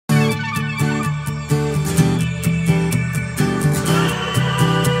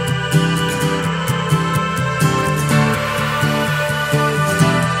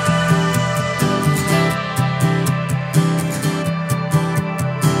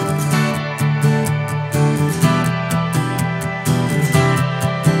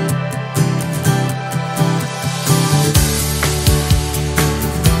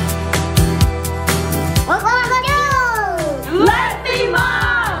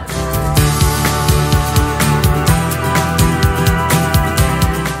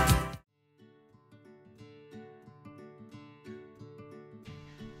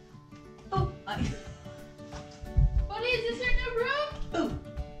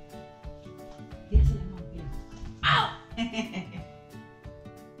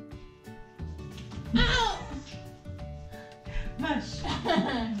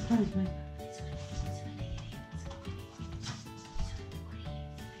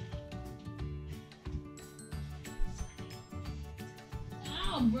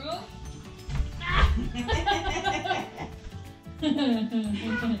Ow, bro.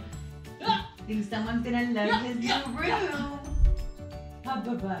 Think someone's gonna love his new room.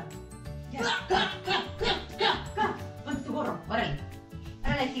 Baba. Yeah, go. Magsiguro. Órale.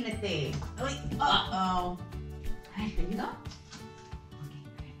 Órale, jinete. Uy, uh-oh. Ay, can you go?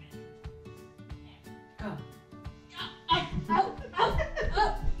 Okay, go.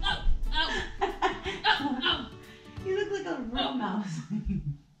 You look like a real mouse.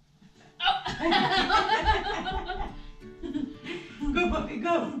 Go, puppy,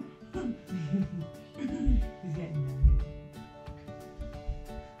 go. He's getting mad.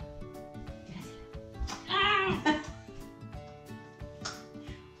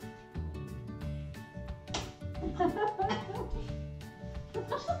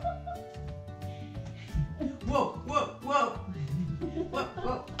 Whoa, whoa, whoa. Whoa,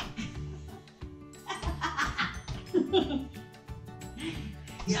 whoa.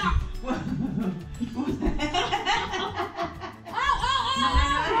 Yeah. Whoa.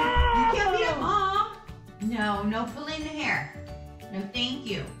 You can't beat up Mom. No pulling the hair. No, thank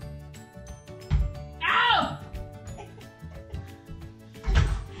you. Ow!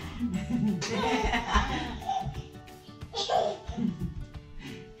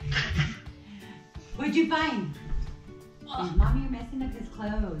 What'd you find? Mommy, you're messing up his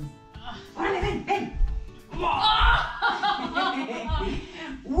clothes. Órale, ven.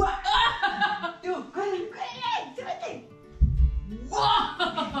 What? Dude, súbete.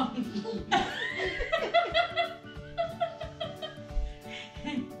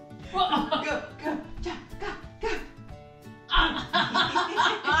 Go.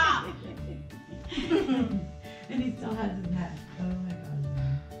 And he still has his hat. Oh my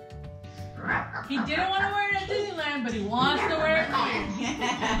God. He didn't want to wear it at Disneyland, but he wants to wear it here.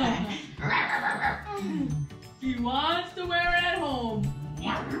 He wants to wear it at home.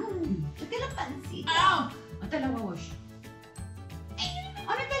 Look at the pancita. Ow! No te la voy a wash.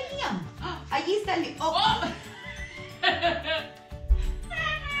 ¿Dónde está el Liam? Allí está el Liam. Oh.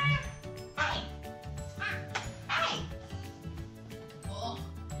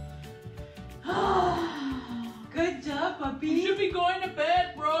 Good job, puppy. You should be going to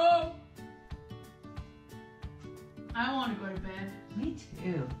bed, bro. I want to go to bed. Me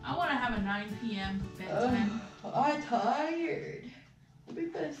too. I want to have a 9 p.m. bedtime. I'm tired. I'll be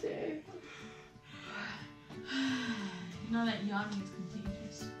busy. You know that yawning is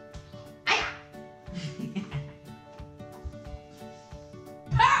contagious.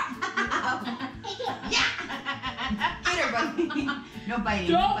 Get her, buddy. No biting.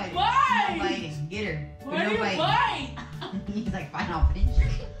 Don't no biting. bite! No biting. Get her. Why no do you biting. bite? He's like, fine, I'll finish.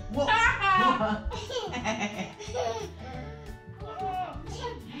 Whoa.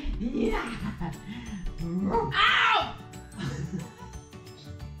 Yeah. Ow!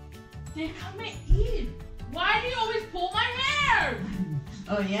 They come and eat. Why do you always pull my hair?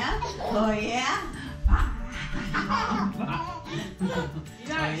 Oh yeah? Oh yeah? You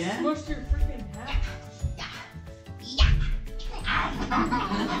gotta smush your freaking head.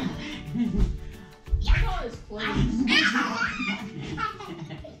 Look at all this flames.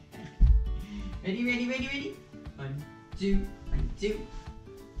 Ready? 1, 2, 1, 2.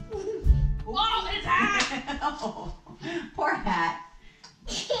 Oh, it's hat! Oh, poor hat.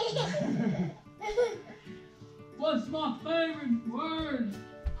 What's my favorite word?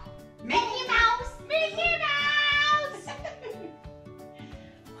 Mickey Mouse! Mickey Mouse!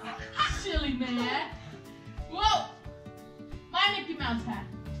 Silly man. Whoa! My Mickey Mouse hat.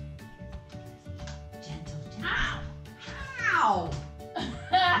 Gentle. Ow!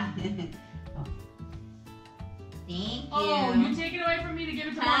 Ow! Thank you. Oh, you take it away from me to give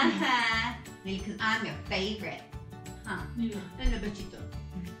it to mommy. Because I'm your favorite. Huh? Yeah. Hello, Bechito.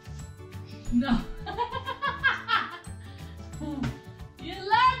 No. You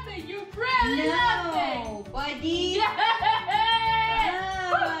love me. You really love me. No, buddy. Yeah.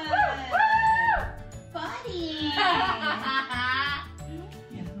 Buddy.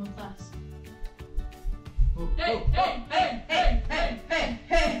 Yeah, no class. Oh, Hey, oh, hey, oh, hey, hey, hey,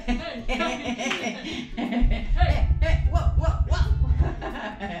 hey, hey, hey, hey. Whoa.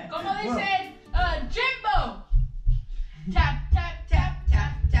 Como dice Jimbo. Tap, tap, tap,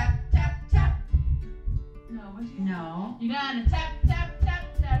 tap, tap, tap, tap. No, what's your... No. You gotta tap, tap, tap,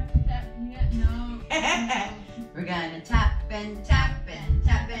 tap, tap. You got no. We're gonna tap and tap and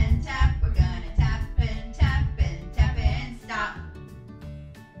tap and tap. We're gonna tap and tap and tap and stop.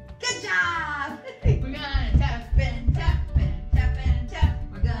 Good job. We're gonna tap and tap and tap and tap.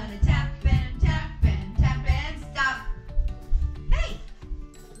 We're gonna tap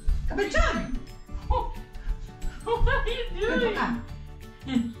Good job. What are you doing?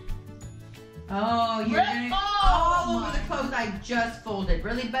 Oh, you're getting all over the clothes I just folded.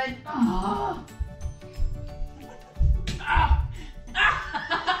 Really, bud? Oh.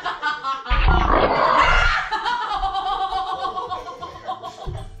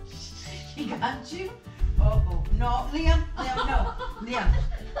 He got you? Oh, no, Liam, no, Liam.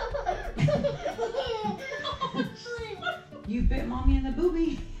 You bit mommy in the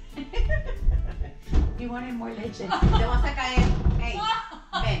boobie. You wanted more leche. Te vas a caer. Hey,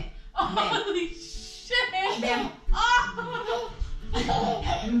 ven. Holy shit! Ven.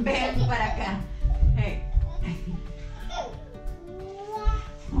 Ven para acá. Hey.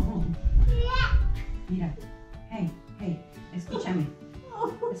 Oh. Mira. Hey, escúchame.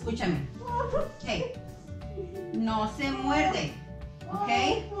 Hey. No se muerde. ¿Ok?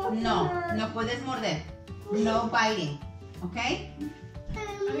 No puedes morder. No biting. ¿Ok?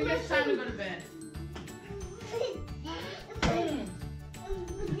 I think it's time to go to bed.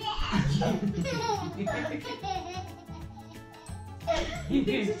 He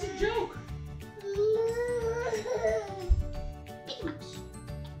thinks it's a joke.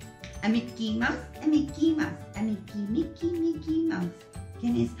 A Mickey Mouse, a Mickey Mouse, a Mickey Mouse.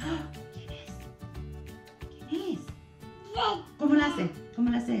 ¿Quién es? ¿Quién es? ¿Cómo lo hace?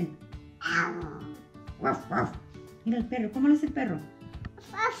 Mira el perro, ¿cómo lo hace el perro?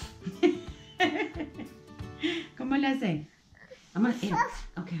 ¿Cómo le hace? Vamos a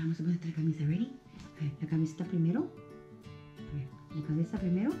ponerte la camisa, ¿ready? La camiseta primero. La cabeza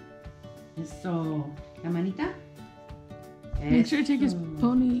primero. Eso. La manita. Make sure to take his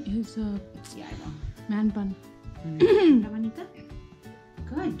pony, his Yeah, I will. man bun. La manita.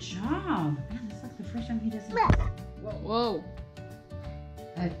 Good job. Man, that's like the first time he does it. Whoa.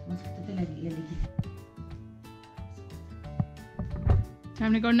 A ver, vamos a quitarte la liguita.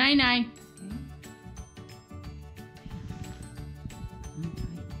 Time to go night-night.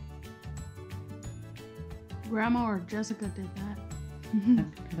 Grandma or Jessica did that.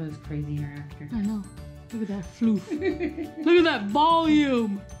 That was crazy hair after. I know. Look at that floof. Look at that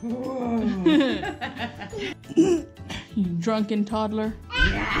volume. Whoa. You drunken toddler.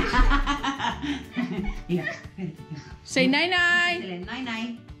 Yeah. Say night-night.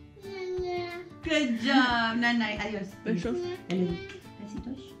 Night-night. Good job. Night-night. Adios. Besos.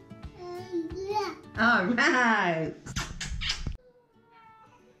 Besitos. All right.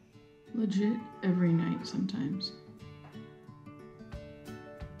 Legit every night sometimes.